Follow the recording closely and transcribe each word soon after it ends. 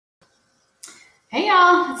Hey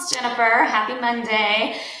y'all, it's Jennifer. Happy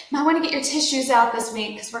Monday. Might want to get your tissues out this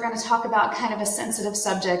week because we're going to talk about kind of a sensitive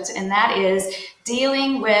subject, and that is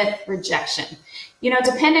dealing with rejection. You know,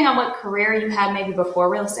 depending on what career you had maybe before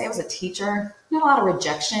real estate, I was a teacher, not a lot of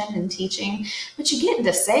rejection in teaching, but you get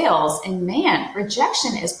into sales and man,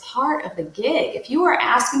 rejection is part of the gig. If you are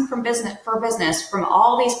asking for business from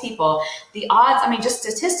all these people, the odds, just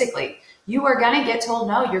statistically, you are going to get told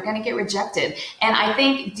no, you're going to get rejected. And I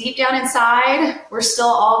think deep down inside, we're still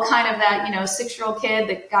all kind of that, 6-year-old kid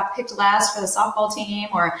that got picked last for the softball team,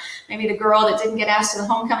 or maybe the girl that didn't get asked to the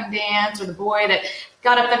homecoming dance, or the boy that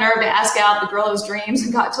got up the nerve to ask out the girl of his dreams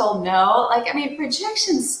and got told no.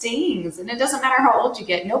 Rejection stings, and it doesn't matter how old you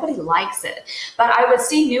get. Nobody likes it. But I would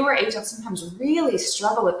see newer agents sometimes really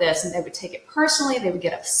struggle with this, and they would take it personally. They would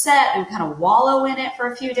get upset. They would kind of wallow in it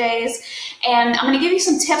for a few days. And I'm going to give you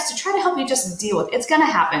some tips to try to help you just deal with it. It's going to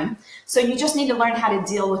happen. So you just need to learn how to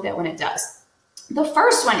deal with it when it does. The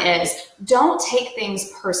first one is don't take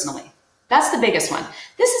things personally. That's the biggest one.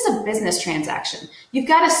 This is a business transaction. You've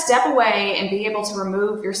got to step away and be able to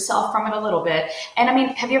remove yourself from it a little bit. And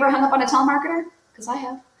have you ever hung up on a telemarketer? Because I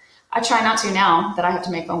have. I try not to now that I have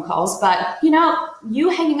to make phone calls, but you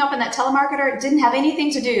hanging up on that telemarketer didn't have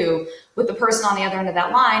anything to do with the person on the other end of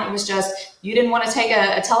that line. It was just, you didn't want to take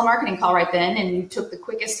a telemarketing call right then, and you took the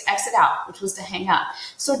quickest exit out, which was to hang up.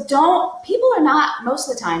 So people are not, most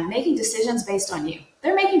of the time, making decisions based on you.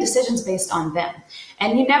 They're making decisions based on them.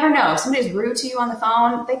 And you never know. If somebody's rude to you on the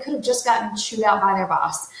phone, they could have just gotten chewed out by their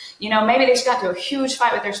boss. Maybe they just got into a huge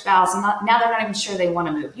fight with their spouse, and now they're not even sure they want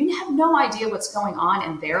to move. You have no idea what's going on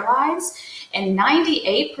in their lives. And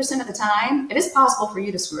 98% of the time, it is possible for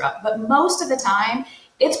you to screw up, but most of the time,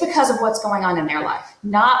 it's because of what's going on in their life,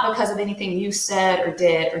 not because of anything you said or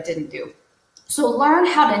did or didn't do. So learn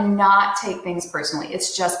how to not take things personally.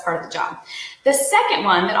 It's just part of the job. The second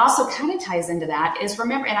one that also kind of ties into that is,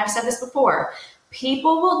 remember, and I've said this before,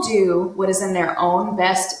 people will do what is in their own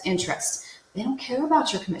best interest. They don't care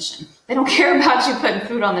about your commission. They don't care about you putting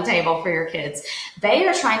food on the table for your kids. They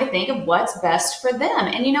are trying to think of what's best for them.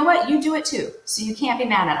 And you know what? You do it too. So you can't be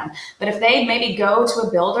mad at them. But if they maybe go to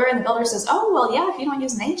a builder and the builder says, oh, well, yeah, if you don't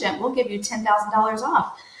use an agent, we'll give you $10,000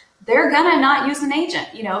 off. They're going to not use an agent,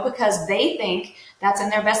 because they think that's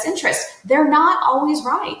in their best interest. They're not always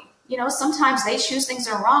right. Sometimes they choose things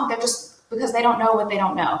that are wrong. They're just because they don't know what they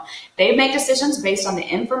don't know. They make decisions based on the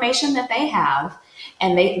information that they have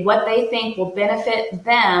and what they think will benefit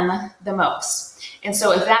them the most. And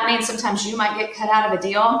so if that means sometimes you might get cut out of a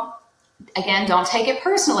deal, again, don't take it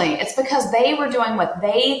personally. It's because they were doing what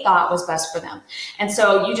they thought was best for them. And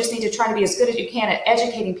so you just need to try to be as good as you can at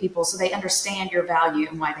educating people so they understand your value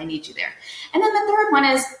and why they need you there. And then the third one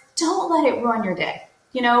is don't let it ruin your day.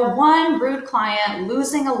 One rude client,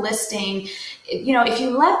 losing a listing, if you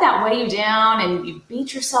let that weigh you down and you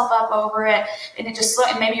beat yourself up over it, and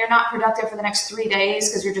and maybe you're not productive for the next 3 days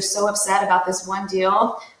because you're just so upset about this one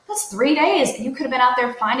deal, that's 3 days that you could have been out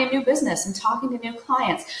there finding new business and talking to new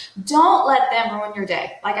clients. Don't let them ruin your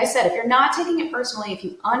day. Like I said, if you're not taking it personally, if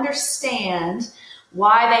you understand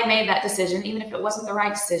why they made that decision, even if it wasn't the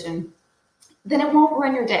right decision, then it won't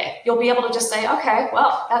ruin your day. You'll be able to just say, okay,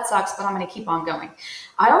 well, that sucks, but I'm going to keep on going.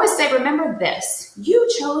 I always say, remember this, you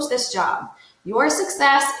chose this job. Your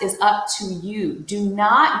success is up to you. Do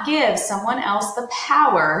not give someone else the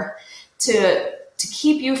power to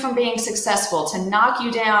keep you from being successful, to knock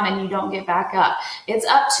you down and you don't get back up. It's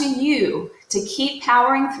up to you to keep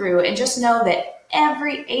powering through, and just know that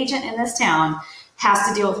every agent in this town has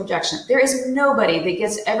to deal with rejection. There is nobody that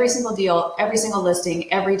gets every single deal, every single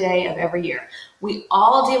listing, every day of every year. We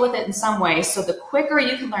all deal with it in some way. So the quicker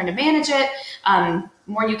you can learn to manage it,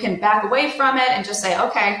 more you can back away from it and just say,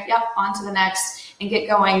 okay, yep, on to the next and get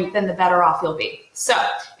going, then the better off you'll be. So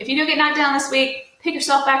if you do get knocked down this week, pick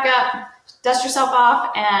yourself back up, dust yourself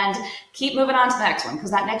off, and keep moving on to the next one,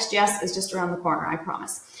 because that next yes is just around the corner, I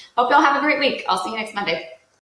promise. Hope y'all have a great week. I'll see you next Monday.